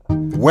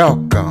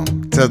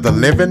Welcome to the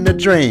Living the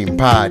Dream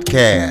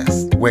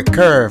podcast with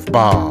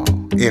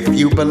Curveball. If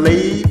you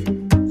believe,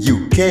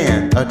 you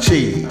can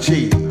achieve.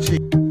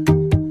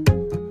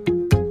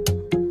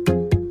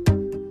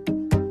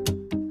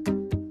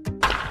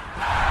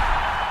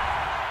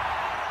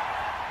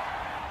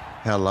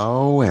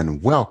 Hello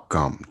and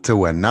welcome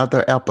to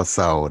another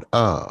episode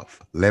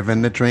of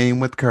Living the Dream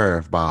with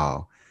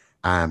Curveball.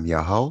 I'm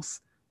your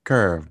host,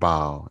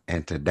 Curveball,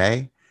 and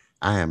today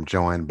I am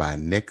joined by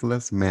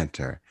Nicholas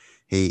Mentor.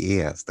 He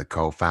is the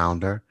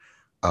co-founder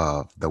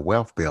of The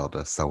Wealth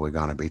Builder. So we're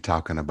going to be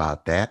talking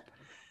about that,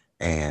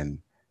 and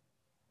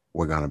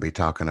we're going to be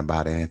talking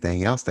about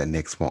anything else that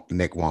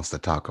Nick wants to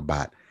talk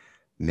about.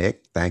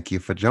 Nick, thank you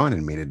for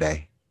joining me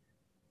today.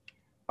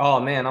 Oh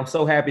man, I'm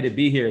so happy to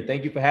be here.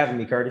 Thank you for having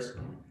me, Curtis.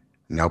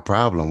 No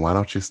problem. Why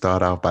don't you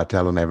start off by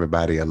telling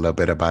everybody a little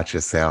bit about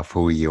yourself,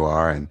 who you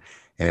are, and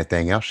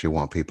anything else you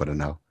want people to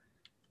know?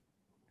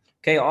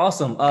 Okay,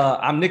 awesome.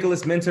 I'm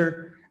Nicholas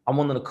Mentor. I'm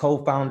one of the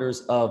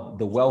co-founders of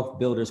the Wealth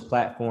Builders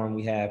platform.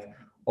 We have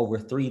over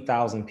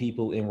 3,000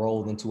 people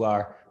enrolled into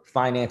our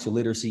financial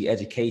literacy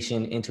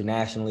education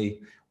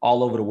internationally,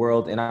 all over the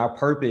world. And our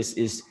purpose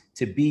is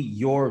to be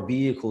your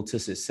vehicle to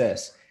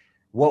success.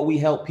 What we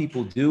help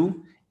people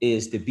do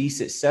is to be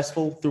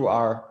successful through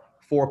our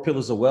four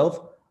pillars of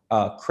wealth: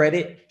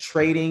 credit,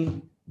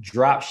 trading,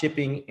 drop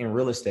shipping, and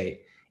real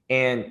estate.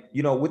 And,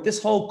 with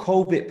this whole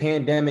COVID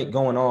pandemic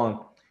going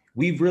on,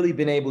 we've really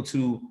been able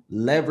to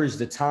leverage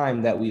the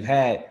time that we've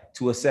had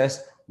to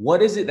assess what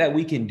is it that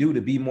we can do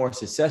to be more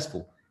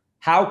successful.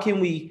 How can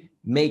we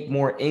make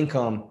more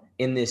income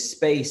in this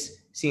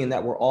space, seeing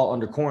that we're all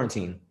under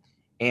quarantine?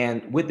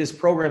 And with this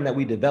program that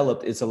we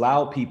developed, it's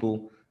allowed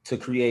people to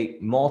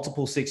create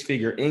multiple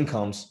six-figure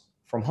incomes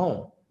from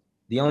home.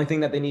 The only thing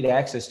that they need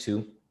access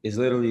to is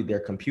literally their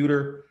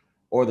computer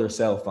or their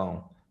cell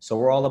phone. So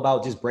we're all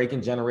about just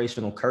breaking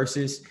generational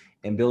curses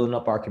and building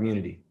up our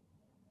community.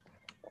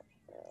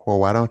 Well,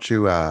 why don't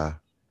you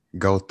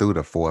go through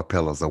the four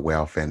pillars of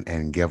wealth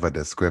and give a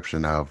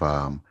description of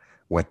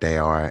what they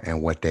are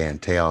and what they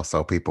entail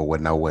so people would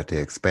know what to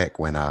expect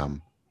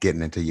when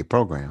getting into your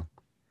program?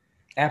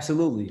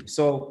 Absolutely.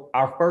 So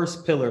our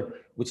first pillar,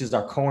 which is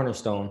our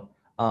cornerstone,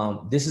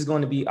 this is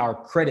going to be our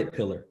credit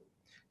pillar.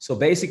 So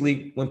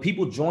basically, when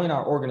people join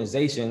our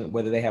organization,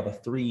 whether they have a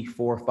 3,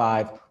 4,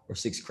 5, or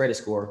 6 credit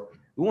score,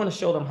 we want to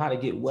show them how to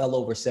get well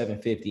over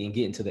 750 and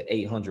get into the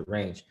 800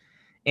 range.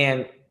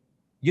 And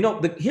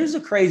here's the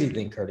crazy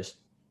thing, Curtis.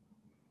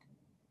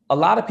 A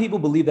lot of people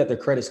believe that their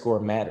credit score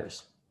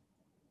matters,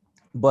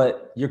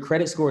 but your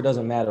credit score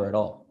doesn't matter at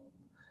all.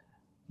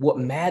 What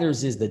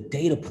matters is the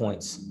data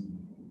points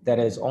that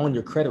is on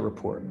your credit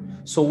report.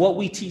 So what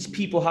we teach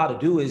people how to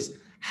do is,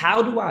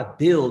 how do I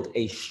build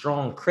a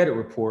strong credit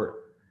report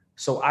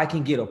so I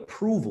can get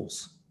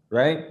approvals,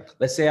 right?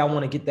 Let's say I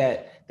want to get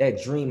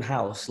that dream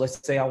house.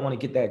 Let's say I want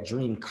to get that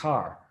dream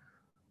car.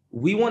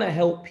 We want to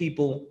help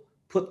people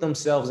put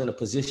themselves in a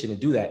position to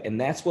do that. And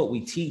that's what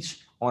we teach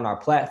on our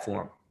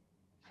platform.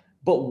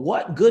 But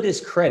what good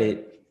is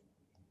credit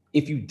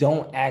if you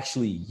don't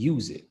actually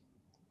use it,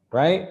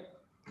 right?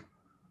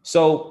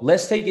 So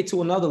let's take it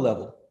to another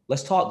level.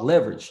 Let's talk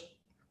leverage.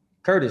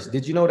 Curtis,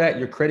 did you know that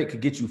your credit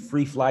could get you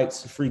free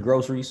flights, free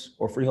groceries,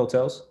 or free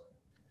hotels?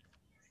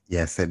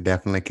 Yes, it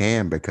definitely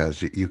can,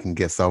 because you can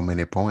get so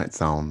many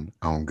points on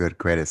good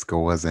credit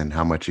scores and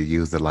how much you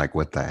use it, like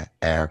with the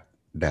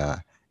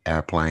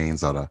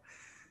airplanes or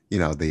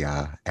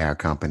the air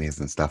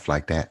companies and stuff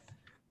like that.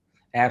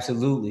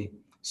 Absolutely.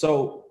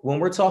 So when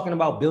we're talking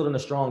about building a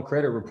strong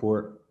credit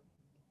report,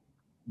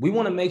 we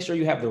want to make sure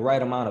you have the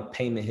right amount of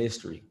payment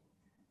history.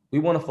 We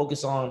want to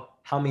focus on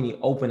how many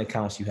open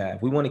accounts you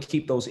have. We want to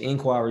keep those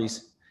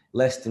inquiries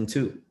less than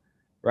 2,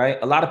 right?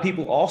 A lot of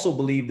people also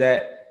believe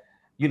that,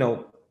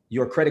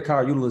 your credit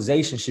card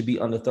utilization should be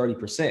under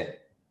 30%.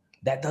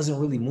 That doesn't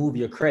really move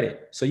your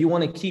credit. So you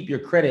want to keep your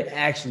credit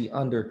actually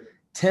under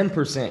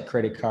 10%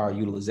 credit card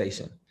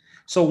utilization.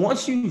 So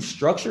once you've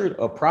structured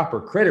a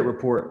proper credit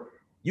report,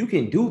 you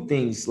can do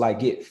things like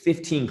get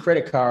 15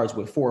 credit cards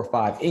with 4 or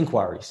 5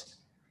 inquiries.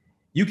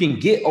 You can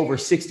get over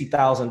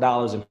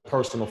 $60,000 in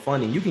personal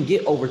funding. You can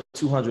get over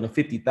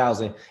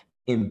 250,000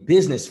 in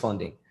business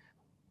funding.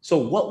 So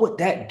what would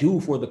that do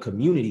for the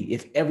community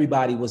if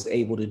everybody was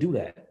able to do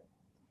that?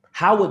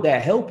 How would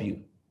that help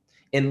you?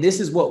 And this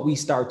is what we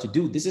start to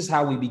do. This is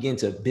how we begin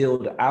to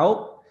build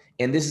out.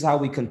 And this is how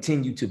we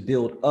continue to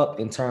build up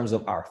in terms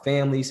of our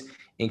families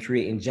and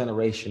creating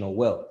generational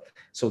wealth.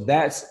 So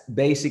that's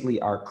basically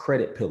our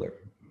credit pillar.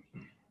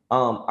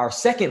 Our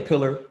second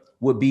pillar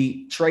would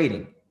be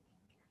trading.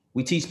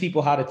 We teach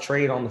people how to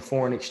trade on the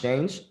foreign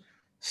exchange,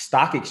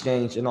 stock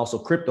exchange, and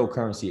also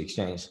cryptocurrency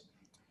exchange.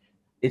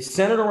 It's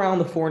centered around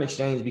the foreign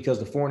exchange because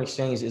the foreign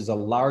exchange is the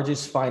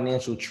largest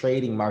financial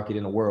trading market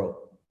in the world.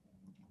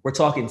 We're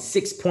talking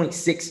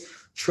 $6.6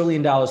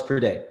 trillion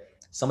per day.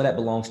 Some of that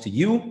belongs to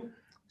you.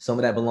 Some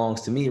of that belongs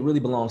to me. It really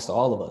belongs to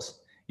all of us.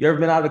 You ever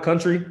been out of the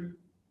country?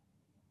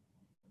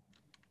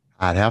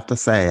 I'd have to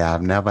say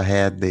I've never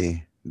had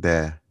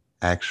the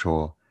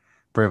actual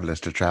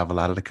privilege to travel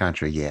out of the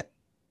country yet.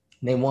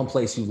 Name one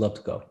place you'd love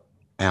to go.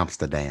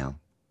 Amsterdam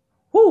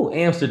Whoo,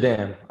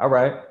 Amsterdam. All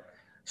right.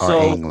 or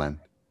So, England.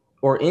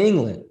 or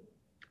England.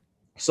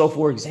 So,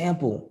 for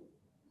example,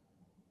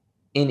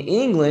 in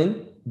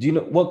England, do you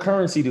know what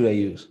currency do they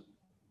use?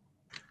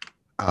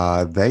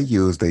 They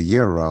use the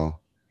euro,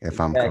 if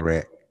I'm Exactly.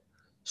 correct.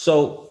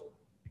 So,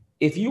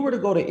 if you were to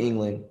go to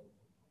England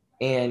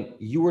and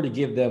you were to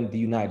give them the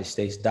United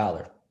States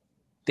dollar,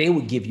 they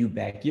would give you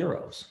back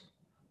euros.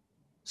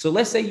 So,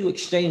 let's say you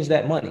exchanged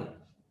that money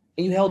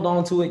and you held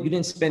on to it, you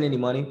didn't spend any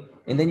money,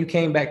 and then you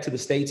came back to the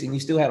States and you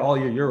still had all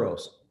your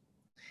euros.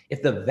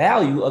 If the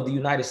value of the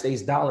United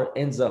States dollar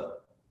ends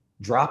up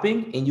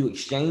dropping and you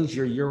exchange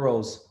your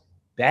euros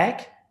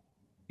back,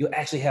 you'll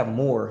actually have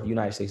more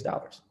United States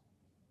dollars.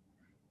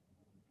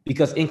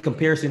 Because in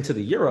comparison to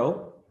the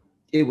euro,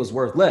 it was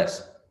worth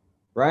less,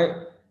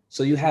 right?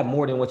 So you have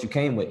more than what you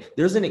came with.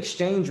 There's an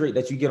exchange rate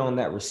that you get on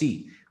that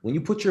receipt. When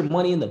you put your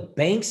money in the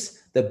banks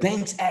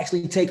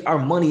actually take our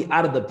money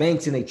out of the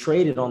banks and they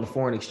trade it on the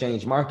foreign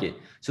exchange market.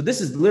 So this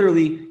is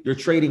literally you're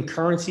trading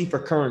currency for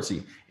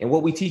currency. And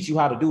what we teach you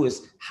how to do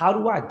is how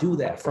do I do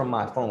that from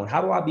my phone?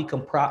 How do I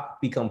become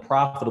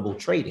profitable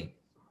trading?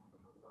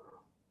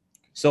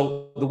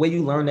 So the way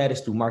you learn that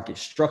is through market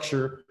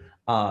structure,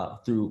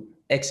 through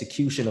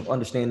execution of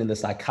understanding the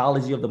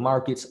psychology of the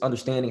markets,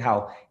 understanding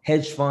how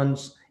hedge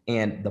funds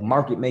and the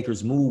market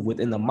makers move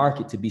within the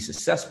market to be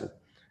successful.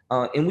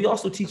 And we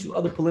also teach you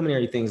other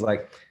preliminary things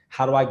like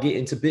how do I get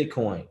into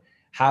Bitcoin?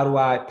 How do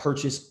I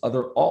purchase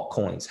other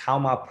altcoins? How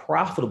am I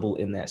profitable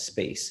in that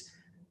space?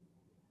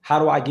 How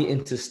do I get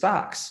into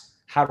stocks?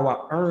 How do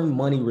I earn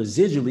money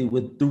residually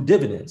through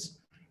dividends?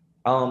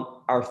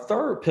 Our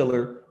third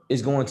pillar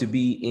is going to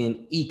be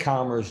in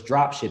e-commerce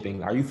drop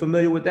shipping. Are you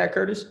familiar with that,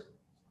 Curtis?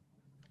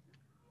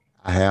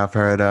 I have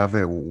heard of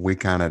it. We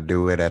kind of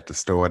do it at the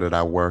store that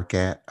I work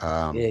at,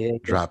 Yeah, yeah, yeah.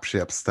 drop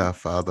ship stuff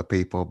for other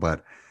people.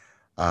 But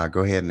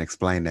go ahead and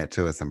explain that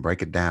to us and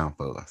break it down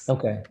for us.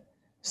 Okay.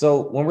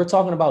 So when we're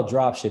talking about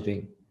drop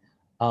shipping,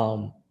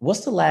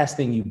 what's the last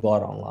thing you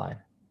bought online?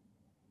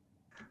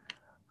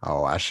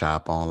 Oh, I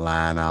shop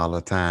online all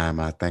the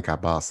time. I think I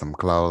bought some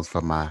clothes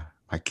for my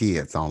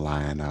kids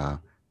online a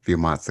few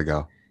months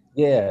ago.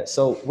 Yeah.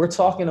 So we're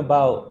talking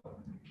about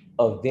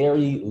a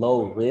very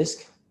low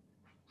risk,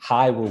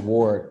 high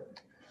reward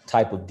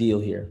type of deal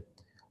here.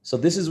 So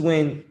this is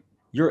when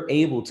you're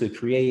able to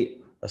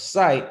create a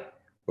site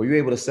where you're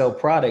able to sell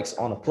products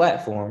on a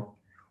platform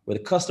where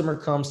the customer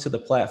comes to the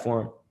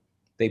platform,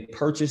 they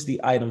purchase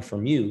the item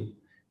from you,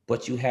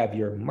 but you have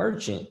your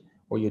merchant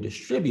or your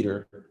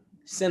distributor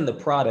send the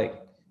product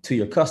to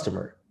your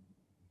customer.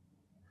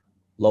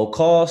 Low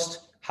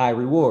cost, high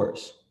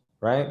rewards,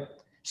 right?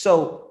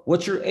 So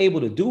what you're able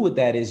to do with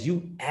that is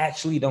you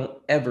actually don't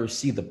ever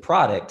see the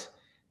product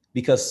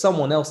because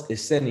someone else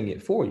is sending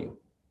it for you,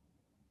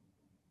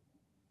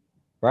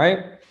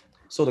 right?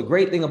 So the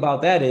great thing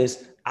about that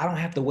is I don't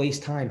have to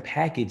waste time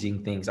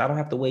packaging things. I don't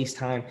have to waste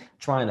time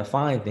trying to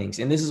find things.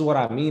 And this is what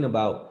I mean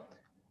about,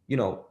 you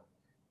know,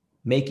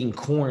 making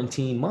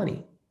quarantine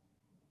money.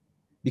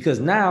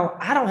 Because now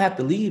I don't have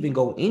to leave and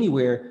go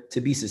anywhere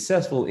to be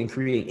successful and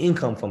create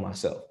income for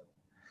myself.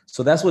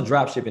 So that's what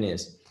drop shipping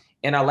is.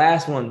 And our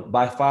last one,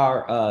 by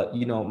far,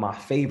 my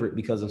favorite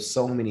because of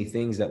so many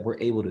things that we're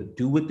able to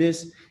do with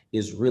this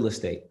is real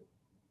estate.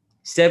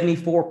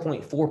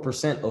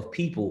 74.4% of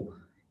people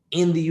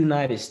in the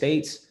United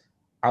States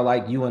are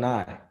like you and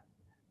I.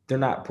 They're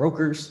not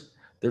brokers,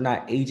 they're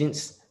not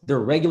agents, they're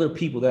regular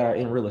people that are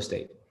in real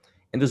estate.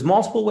 And there's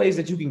multiple ways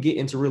that you can get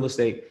into real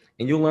estate,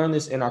 and you'll learn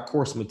this in our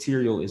course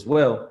material as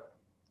well.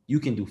 You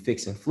can do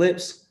fix and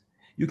flips,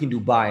 you can do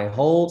buy and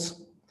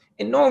holds,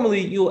 and normally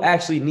you'll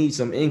actually need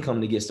some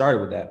income to get started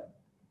with that.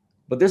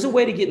 But there's a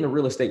way to get into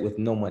real estate with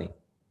no money.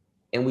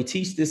 And we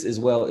teach this as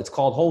well. It's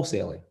called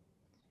wholesaling.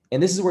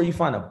 And this is where you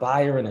find a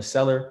buyer and a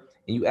seller,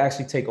 and you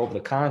actually take over the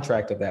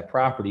contract of that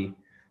property,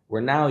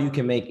 where now you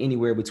can make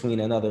anywhere between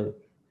another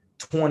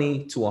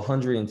 20 to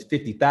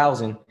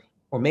 150,000,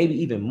 or maybe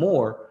even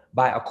more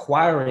by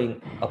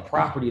acquiring a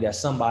property that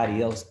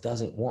somebody else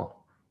doesn't want.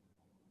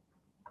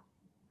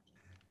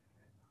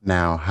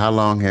 Now, how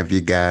long have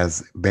you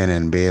guys been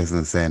in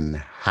business and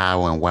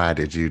how and why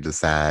did you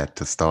decide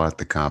to start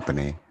the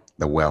company,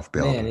 The Wealth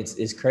Man, Builder?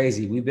 it's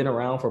crazy. We've been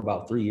around for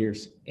about 3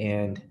 years,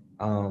 and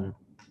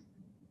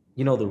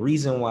the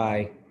reason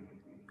why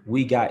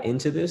we got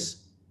into this,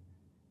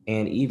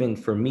 and even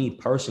for me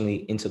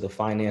personally into the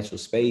financial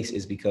space,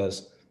 is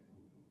because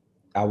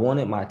I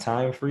wanted my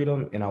time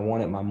freedom and I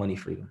wanted my money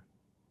freedom.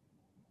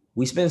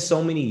 We spend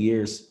so many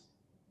years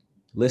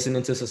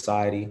listening to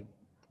society,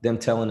 them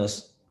telling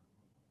us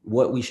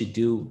what we should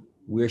do,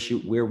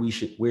 where we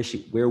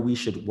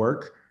should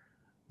work,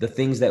 the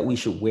things that we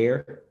should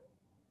wear,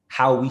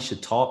 how we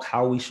should talk,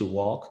 how we should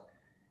walk.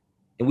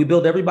 And we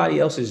build everybody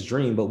else's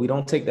dream, but we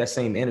don't take that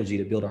same energy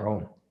to build our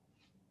own.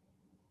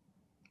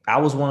 I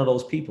was one of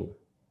those people.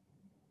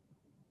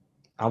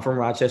 I'm from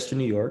Rochester,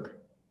 New York,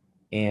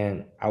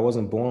 and I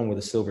wasn't born with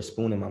a silver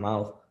spoon in my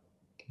mouth,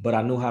 but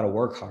I knew how to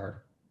work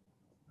hard.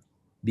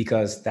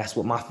 because that's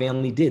what my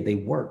family did. They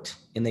worked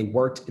and they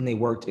worked and they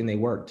worked and they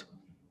worked.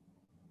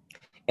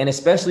 And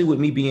especially with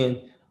me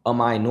being a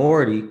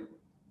minority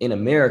in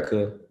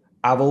America,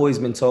 I've always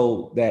been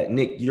told that,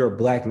 Nick, you're a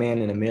Black man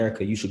in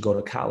America, you should go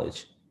to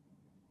college.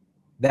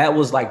 That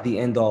was like the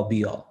end all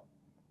be all.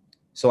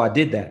 So I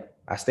did that.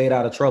 I stayed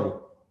out of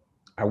trouble.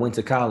 I went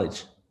to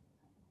college.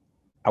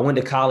 I went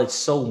to college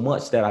so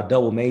much that I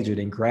double majored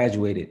and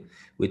graduated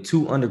with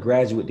 2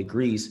 undergraduate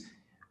degrees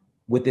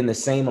within the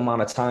same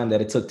amount of time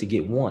that it took to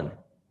get one.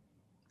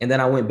 And then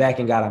I went back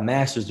and got a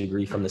master's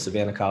degree from the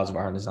Savannah College of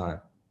Art and Design.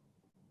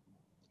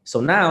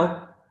 So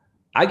now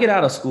I get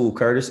out of school,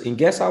 Curtis, and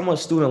guess how much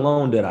student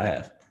loan debt I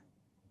have?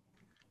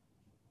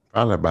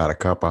 Probably about a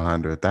couple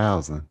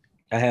 100,000.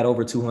 I had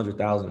over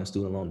 200,000 in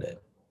student loan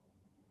debt.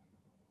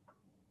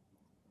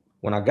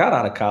 When I got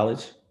out of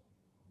college,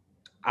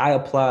 I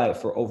applied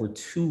for over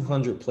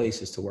 200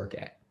 places to work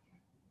at,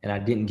 and I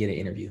didn't get an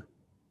interview.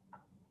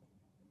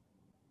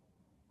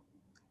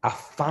 I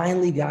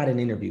finally got an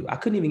interview. I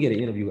couldn't even get an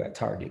interview at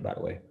Target, by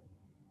the way.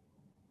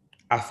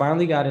 I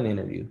finally got an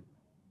interview,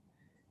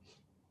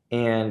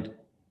 and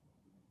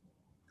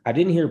I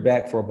didn't hear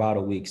back for about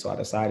a week, so I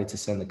decided to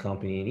send the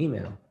company an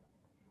email.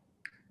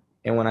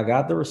 And when I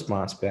got the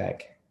response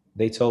back,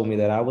 they told me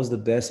that I was the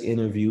best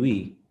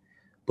interviewee,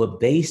 but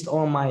based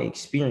on my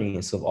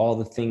experience of all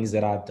the things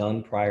that I've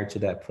done prior to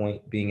that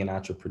point, being an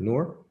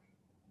entrepreneur,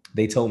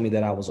 they told me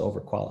that I was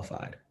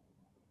overqualified.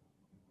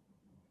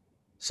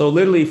 So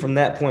literally from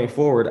that point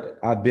forward,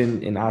 I've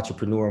been an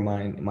entrepreneur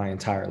my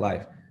entire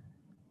life.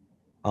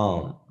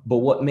 But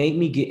what made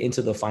me get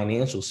into the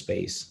financial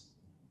space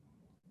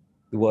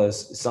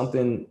was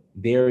something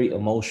very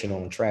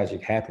emotional and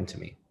tragic happened to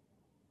me.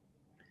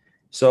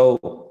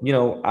 So,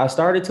 I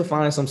started to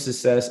find some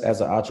success as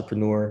an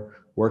entrepreneur,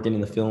 working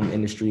in the film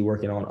industry,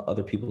 working on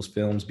other people's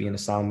films, being a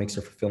sound mixer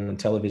for film and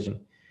television.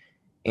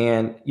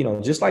 And,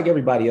 just like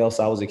everybody else,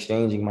 I was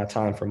exchanging my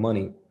time for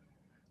money.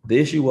 The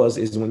issue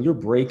is when you're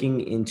breaking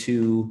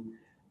into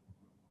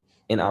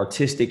an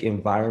artistic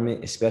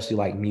environment, especially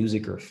like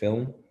music or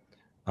film,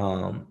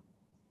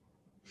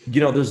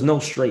 there's no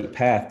straight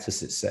path to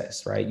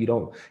success, right? You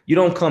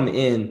don't come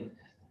in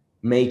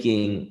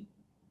making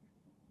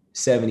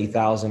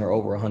 70,000 or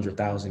over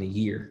 100,000 a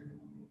year.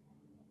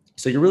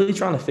 So you're really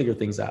trying to figure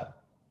things out.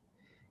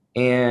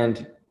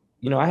 And,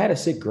 I had a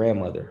sick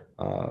grandmother,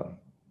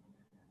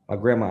 my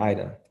grandma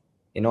Ida,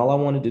 and all I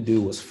wanted to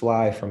do was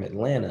fly from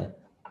Atlanta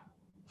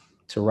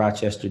to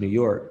Rochester, New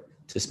York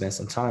to spend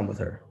some time with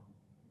her.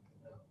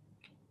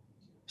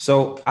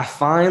 So I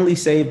finally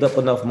saved up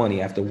enough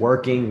money after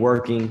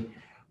working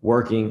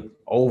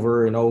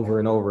over and over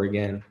and over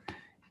again.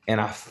 And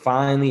I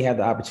finally had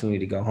the opportunity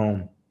to go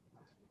home.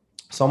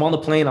 So I'm on the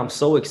plane. I'm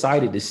so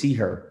excited to see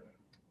her.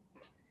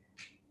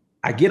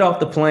 I get off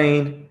the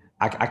plane.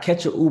 I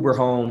catch an Uber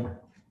home.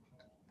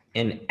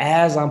 And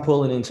as I'm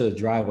pulling into the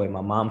driveway, my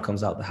mom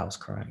comes out the house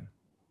crying.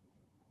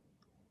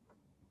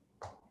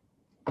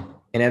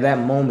 And at that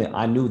moment,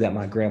 I knew that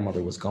my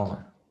grandmother was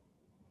gone.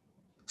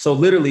 So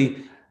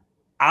literally,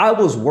 I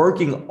was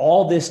working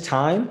all this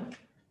time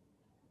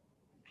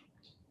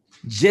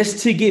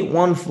just to get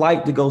one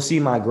flight to go see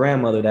my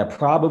grandmother that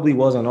probably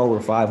wasn't over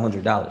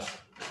 $500.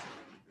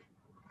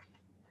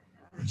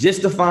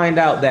 Just to find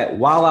out that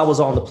while I was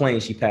on the plane,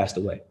 she passed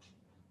away.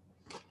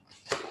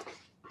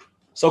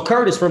 So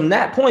Curtis, from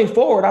that point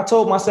forward, I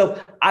told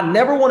myself, I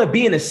never want to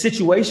be in a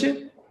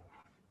situation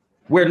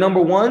where, number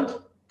one,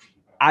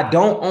 I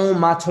don't own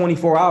my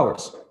 24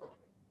 hours.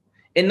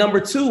 And number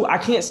two, I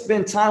can't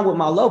spend time with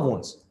my loved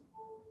ones.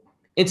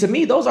 And to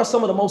me, those are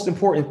some of the most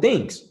important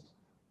things.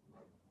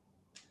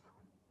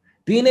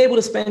 Being able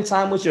to spend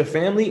time with your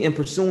family and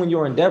pursuing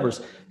your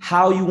endeavors,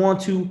 how you want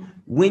to,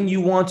 when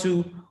you want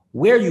to,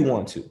 where you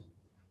want to.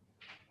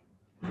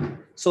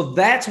 So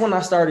that's when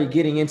I started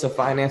getting into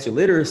financial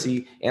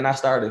literacy, and I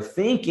started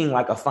thinking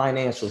like a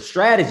financial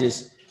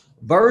strategist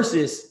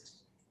versus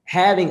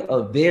having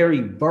a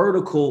very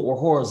vertical or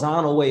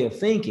horizontal way of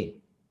thinking.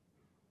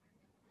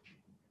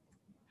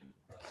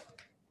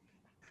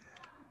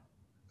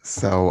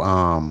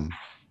 So,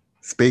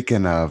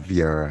 speaking of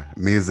your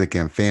music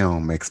and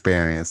film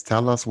experience,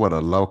 tell us what a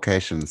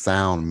location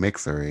sound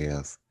mixer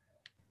is.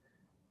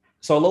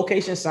 So a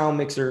location sound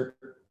mixer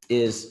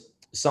is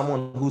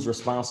someone who's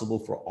responsible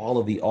for all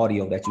of the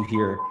audio that you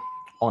hear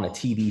on a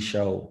TV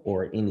show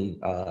or any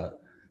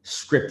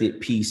scripted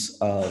piece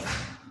of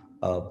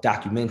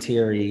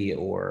documentary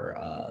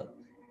or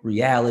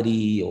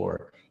reality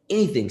or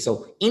anything.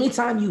 So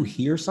anytime you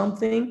hear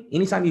something,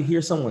 anytime you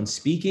hear someone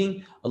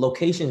speaking, a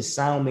location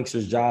sound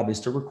mixer's job is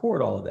to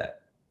record all of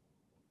that.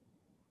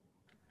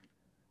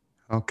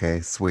 Okay,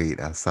 sweet.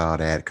 I saw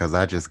that because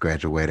I just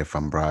graduated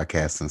from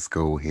broadcasting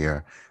school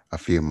here a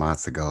few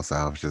months ago, so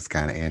I was just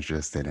kind of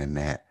interested in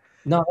that.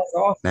 No, that's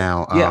awesome.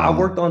 Now, Yeah, I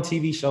worked on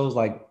TV shows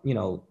like,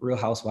 Real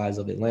Housewives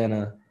of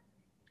Atlanta,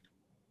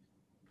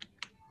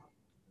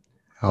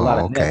 a lot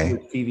of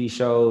Netflix TV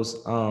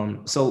shows.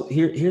 So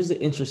here's the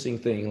interesting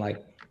thing.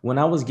 Like when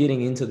I was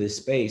getting into this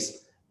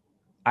space,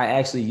 I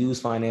actually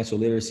used financial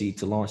literacy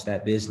to launch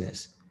that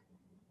business.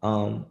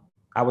 Um,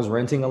 I was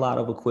renting a lot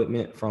of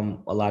equipment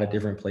from a lot of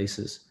different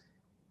places,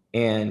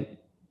 and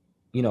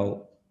you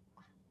know,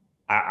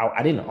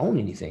 I didn't own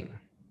anything.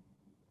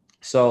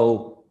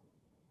 So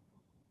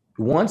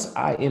once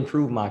I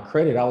improved my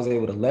credit, I was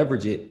able to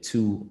leverage it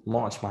to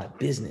launch my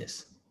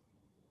business.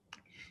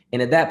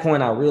 And at that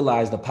point, I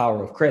realized the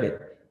power of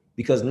credit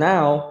because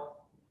now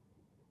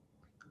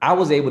I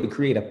was able to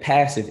create a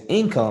passive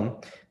income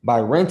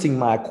by renting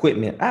my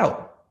equipment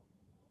out.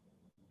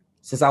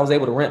 Since I was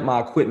able to rent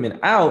my equipment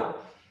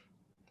out,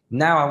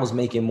 now I was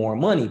making more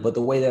money. But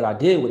the way that I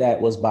did with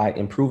that was by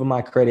improving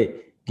my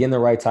credit, getting the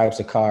right types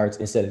of cards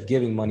instead of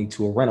giving money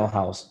to a rental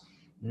house.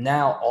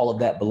 Now all of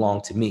that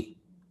belonged to me.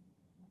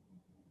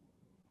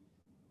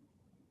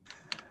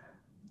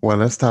 Well,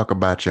 let's talk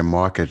about your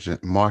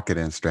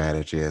marketing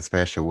strategy,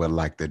 especially with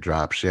like the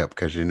drop ship,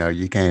 because you know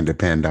you can't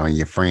depend on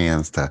your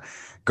friends to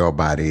go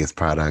buy these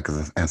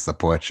products and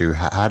support you.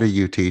 How do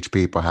you teach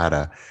people how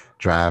to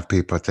drive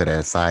people to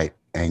their site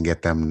and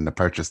get them to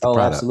purchase the Oh,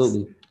 products?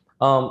 absolutely.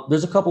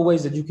 There's a couple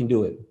ways that you can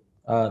do it.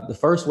 The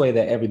first way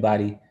that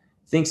everybody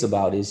thinks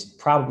about is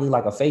probably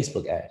like a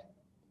Facebook ad,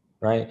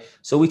 right?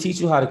 So we teach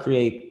you how to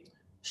create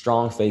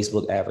strong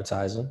Facebook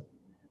advertising.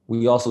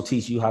 We also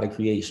teach you how to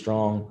create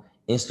strong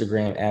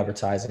Instagram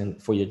advertising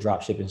for your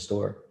drop shipping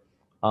store.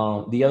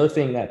 The other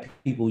thing that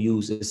people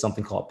use is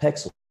something called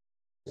Pexels.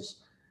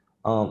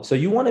 So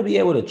you want to be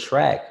able to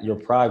track your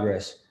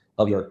progress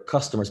of your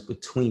customers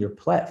between your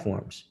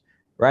platforms,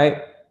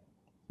 right?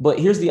 But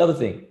here's the other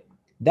thing.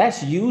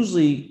 That's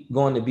usually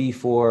going to be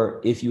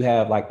for if you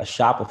have like a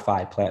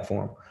Shopify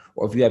platform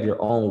or if you have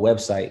your own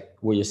website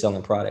where you're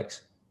selling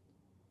products.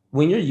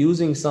 When you're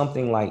using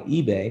something like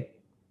eBay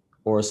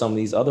or some of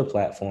these other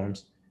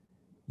platforms,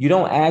 you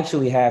don't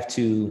actually have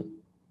to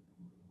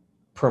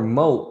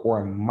promote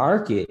or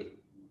market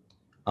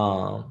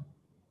um,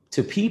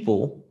 to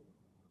people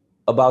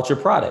about your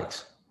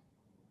products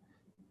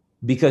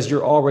because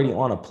you're already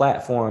on a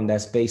platform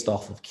that's based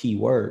off of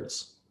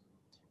keywords.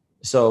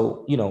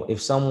 So, if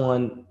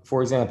someone,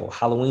 for example,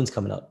 Halloween's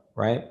coming up,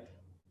 right?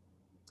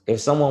 If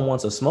someone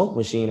wants a smoke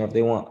machine or if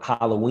they want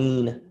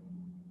Halloween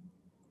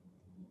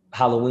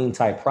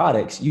type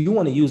products, you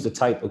want to use the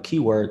type of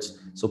keywords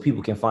so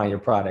people can find your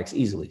products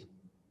easily.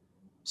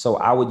 So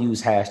I would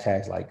use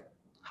hashtags like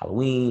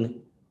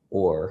Halloween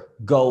or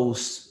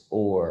ghosts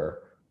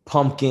or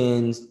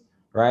pumpkins,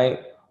 right?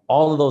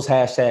 All of those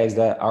hashtags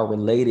that are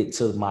related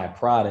to my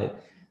product.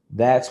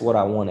 That's what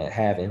I want to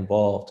have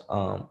involved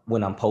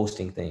when I'm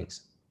posting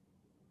things.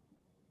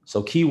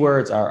 So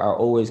keywords are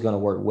always going to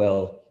work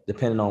well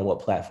depending on what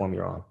platform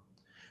you're on.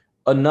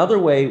 Another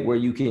way where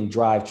you can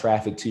drive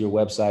traffic to your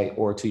website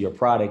or to your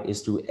product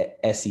is through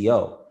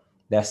SEO,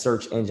 that's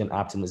search engine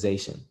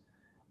optimization.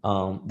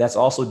 That's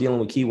also dealing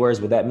with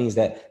keywords, but that means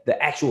that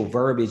the actual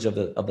verbiage of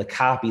the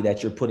copy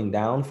that you're putting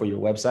down for your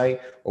website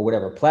or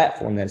whatever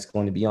platform that it's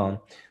going to be on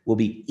will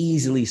be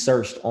easily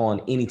searched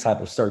on any type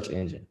of search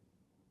engine.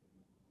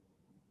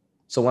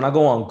 So when I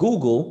go on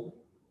Google,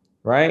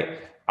 right,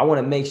 I want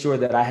to make sure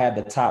that I have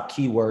the top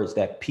keywords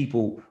that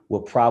people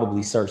will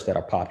probably search that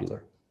are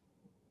popular.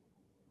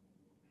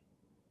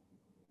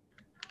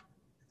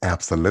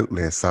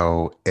 Absolutely.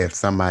 So, if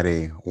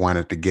somebody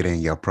wanted to get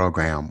in your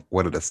program,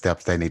 what are the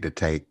steps they need to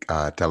take?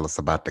 Tell us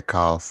about the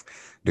cost.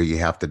 Do you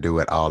have to do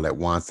it all at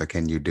once, or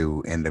can you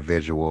do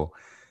individual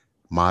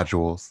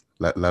modules?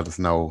 Let us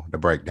know the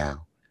breakdown.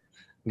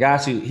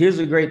 Got you. Here's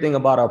the great thing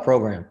about our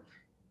program.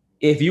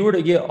 If you were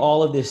to get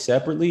all of this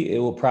separately, it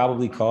will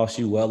probably cost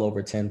you well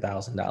over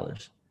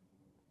 $10,000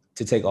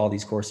 to take all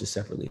these courses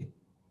separately.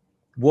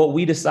 What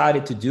we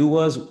decided to do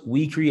was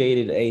we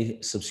created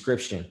a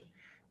subscription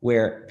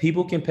where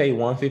people can pay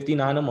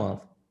 $159 a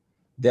month.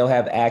 They'll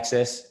have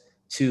access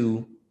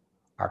to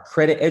our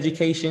credit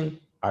education,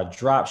 our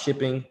drop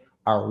shipping,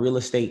 our real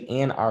estate,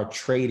 and our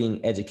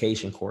trading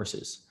education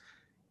courses.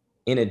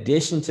 In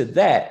addition to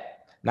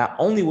that, not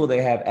only will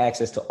they have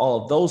access to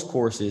all of those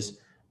courses,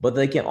 but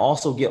they can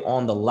also get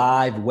on the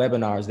live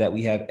webinars that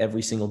we have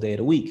every single day of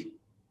the week.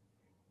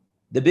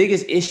 The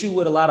biggest issue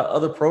with a lot of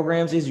other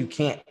programs is you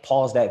can't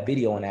pause that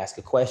video and ask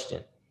a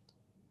question.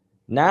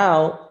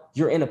 Now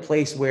you're in a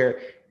place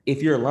where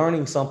if you're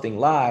learning something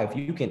live,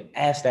 you can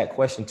ask that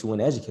question to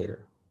an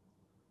educator.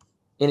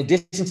 In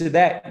addition to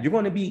that, you're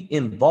going to be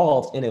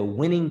involved in a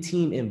winning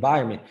team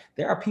environment.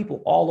 There are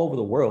people all over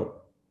the world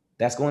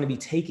that's going to be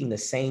taking the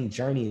same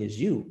journey as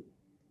you.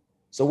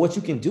 So what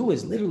you can do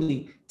is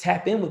literally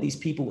tap in with these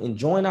people and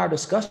join our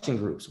discussion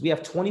groups. We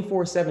have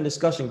 24/7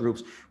 discussion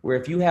groups where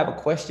if you have a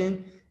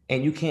question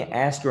and you can't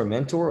ask your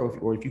mentor,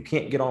 or if you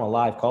can't get on a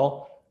live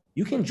call,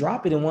 you can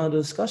drop it in one of the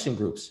discussion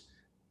groups.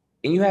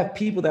 And you have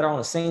people that are on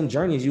the same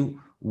journey as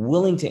you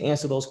willing to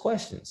answer those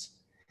questions.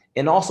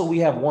 And also we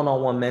have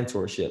one-on-one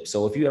mentorship.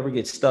 So if you ever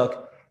get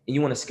stuck and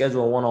you want to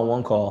schedule a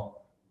one-on-one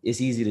call,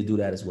 it's easy to do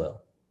that as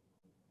well.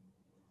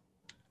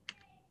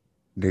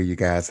 Do you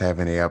guys have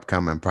any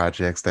upcoming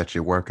projects that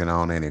you're working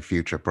on? Any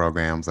future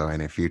programs or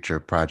any future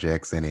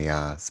projects? Any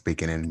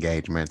speaking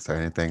engagements or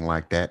anything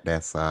like that?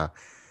 That's the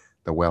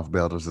Wealth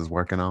Builders is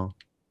working on.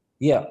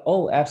 Yeah.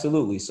 Oh,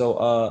 absolutely.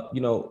 So,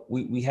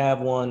 we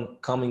have one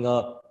coming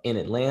up in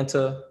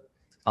Atlanta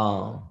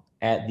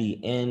at the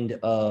end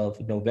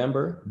of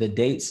November. The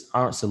dates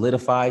aren't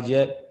solidified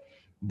yet,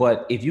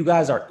 but if you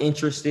guys are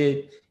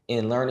interested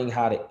in learning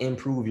how to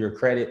improve your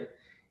credit,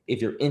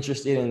 if you're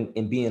interested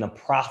in being a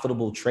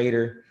profitable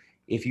trader,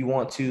 if you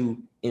want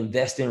to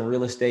invest in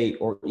real estate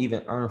or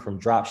even earn from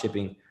drop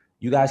shipping,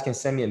 you guys can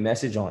send me a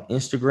message on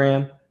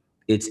Instagram.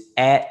 It's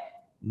at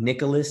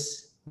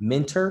Nicholas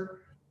Minter,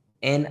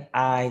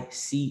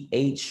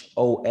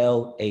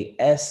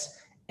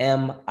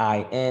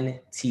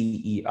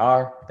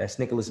 NicholasMinter. That's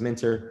Nicholas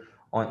Minter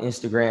on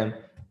Instagram.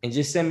 And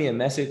just send me a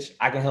message.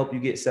 I can help you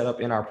get set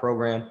up in our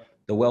program,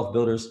 the Wealth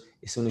Builders,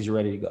 as soon as you're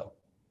ready to go.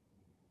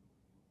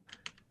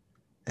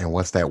 And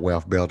what's that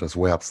Wealth Builders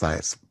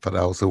website for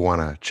those who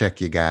want to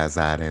check you guys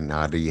out? And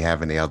do you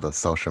have any other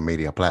social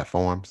media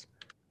platforms?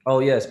 Oh,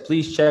 yes.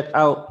 Please check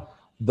out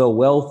the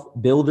Wealth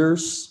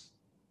Builders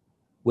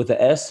with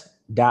a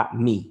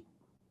S.me.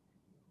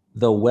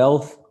 The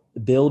Wealth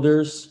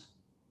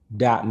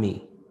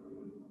Builders.me.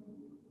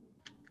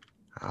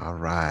 All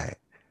right.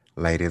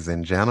 Ladies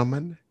and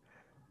gentlemen,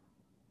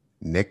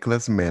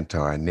 Nicholas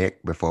Minter.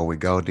 Nick, before we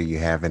go, do you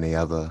have any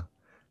other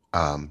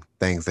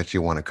things that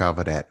you want to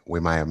cover that we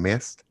might have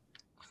missed?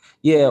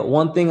 Yeah,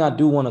 one thing I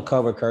do want to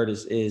cover,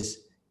 Curtis,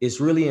 is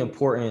it's really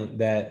important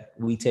that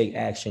we take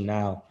action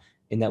now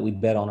and that we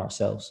bet on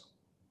ourselves.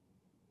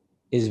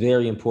 It's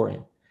very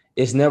important.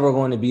 It's never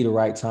going to be the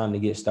right time to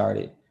get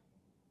started.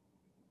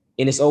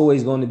 And it's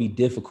always going to be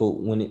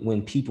difficult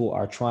when people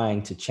are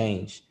trying to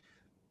change.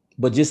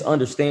 But just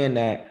understand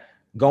that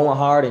going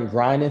hard and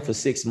grinding for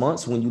 6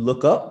 months, when you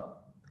look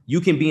up,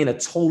 you can be in a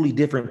totally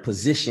different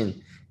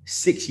position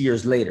 6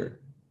 years later.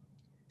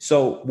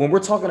 So when we're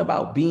talking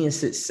about being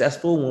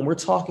successful, when we're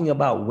talking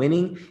about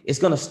winning, it's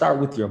going to start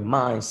with your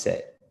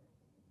mindset.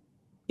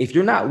 If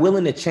you're not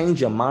willing to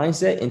change your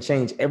mindset and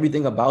change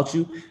everything about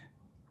you,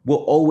 we'll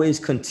always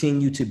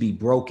continue to be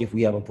broke if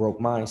we have a broke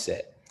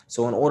mindset.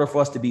 So in order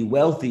for us to be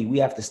wealthy, we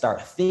have to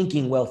start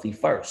thinking wealthy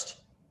first.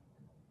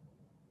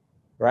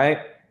 Right?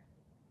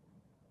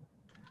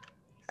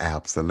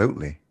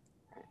 Absolutely.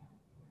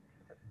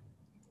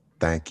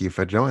 Thank you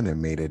for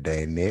joining me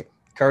today, Nick.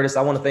 Curtis,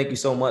 I want to thank you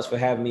so much for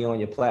having me on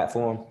your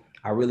platform.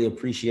 I really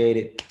appreciate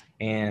it.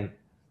 And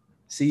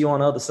see you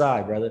on the other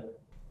side, brother.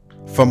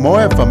 For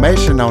more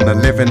information on the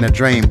Living the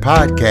Dream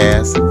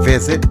podcast,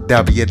 visit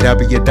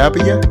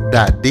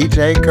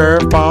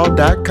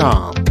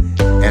www.djcurveball.com.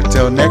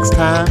 Until next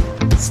time,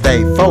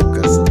 stay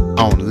focused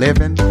on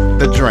living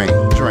the dream.